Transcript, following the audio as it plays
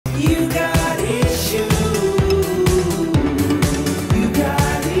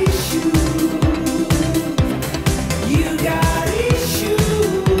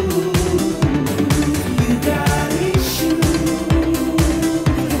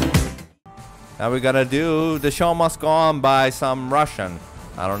Now we're gonna do The Show Must Go On by some Russian.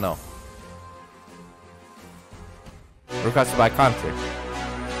 I don't know. Requested by country.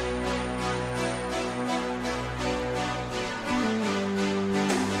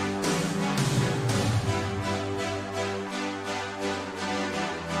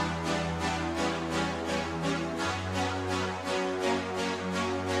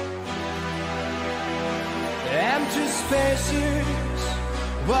 Empty spaces,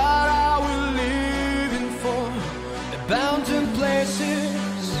 what are we living for? Abandoned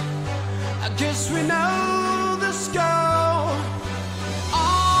places, I guess we know the score.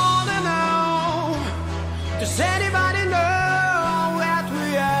 On and on, does anybody know what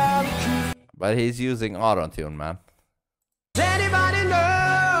we are? But he's using auto-tune, man. Does anybody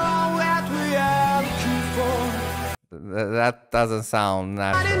know what we are looking for? That doesn't sound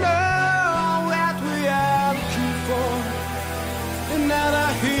natural.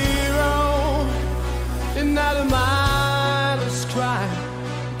 Another hero, another mindless crime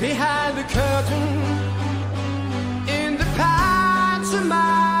behind the curtain, in the pantomime.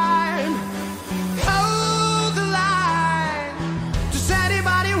 Hold the line. Does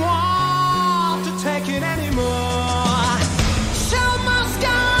anybody want to take it anymore? Show must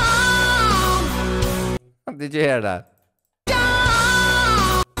go on. Did you hear that?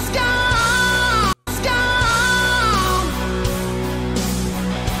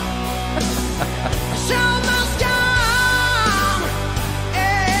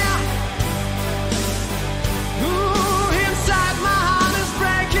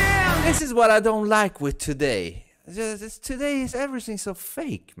 This is what I don't like with today. Today is everything so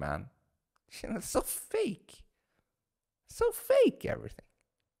fake, man. You know, so fake. So fake, everything.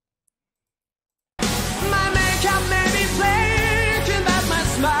 My makeup may be flaking, but my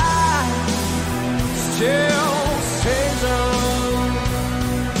smile still stays on.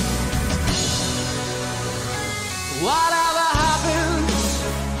 Whatever happens,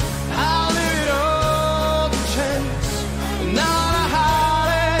 I'll leave it all to chance. Not a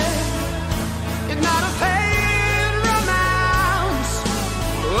heartache, it's not a pain romance.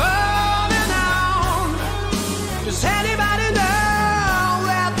 On and on. Does anybody know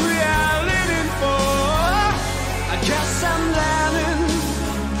what we are living for? I guess I'm learning.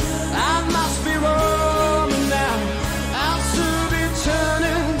 I must be roaming now. I'll soon be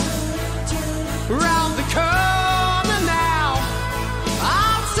turning round the corner now.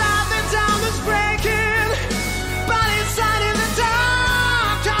 Outside the dawn is breaking, but inside in the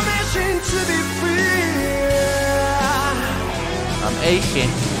dark I'm itching to be free. I'm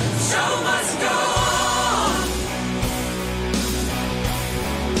Asian. Show must go on.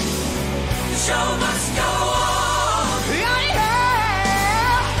 The show must go on. Yeah, yeah.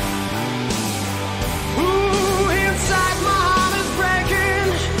 Ooh, inside my heart is breaking.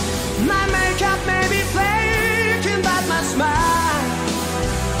 My makeup may be flaking, but my smile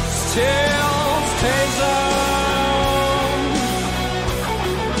still stays on.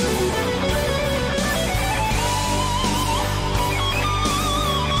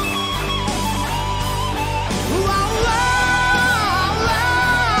 Whoa, whoa, whoa.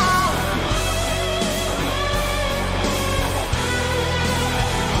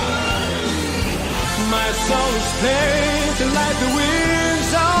 My soul is painted like the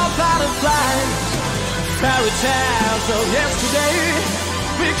wings of butterflies. Fairy tales of yesterday,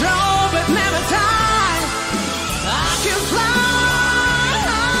 we grow but never die. I can fly,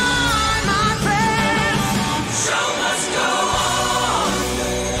 my friends. Show must go on.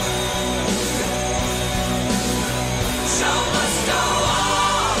 Show must go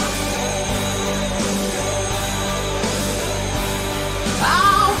on.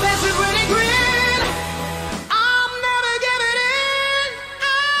 I'll face it with a grin. I'm never giving in.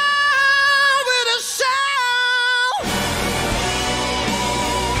 I'm with a show.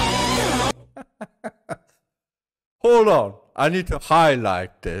 Hold on. I need to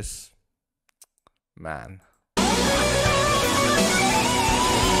highlight this. Man.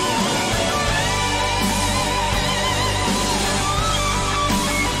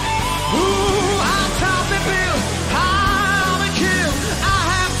 Ooh, I top the bill, I'm a kill. I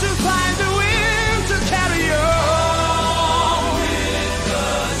have to find the wind to carry on with the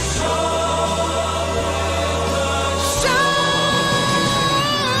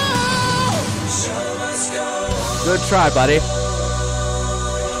show must go on. Good try, buddy.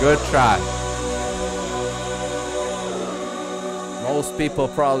 Good try. Most people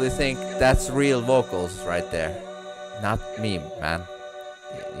probably think that's real vocals right there. Not me, man.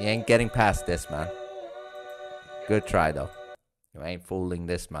 You ain't getting past this, man. Good try, though. You ain't fooling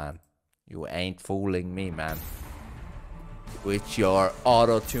this, man. You ain't fooling me, man. with your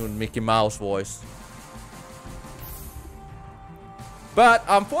auto-tuned Mickey Mouse voice. But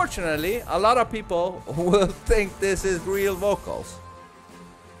unfortunately, a lot of people will think this is real vocals.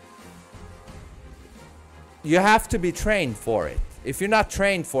 You have to be trained for it. If you're not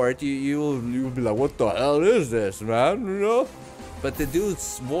trained for it, you'll be like, what the hell is this, man? You know? But the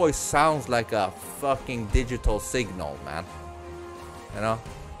dude's voice sounds like a fucking digital signal, man. You know?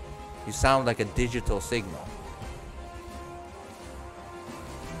 You sound like a digital signal.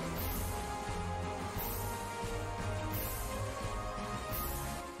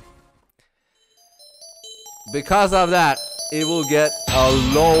 Because of that, it will get a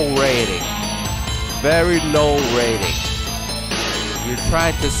low rating. Very low rating. You're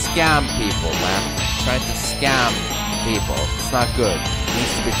trying to scam people, man. Trying to scam people. It's not good. It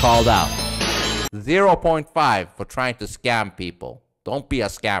needs to be called out. 0.5 for trying to scam people. Don't be a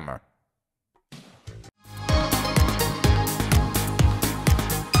scammer.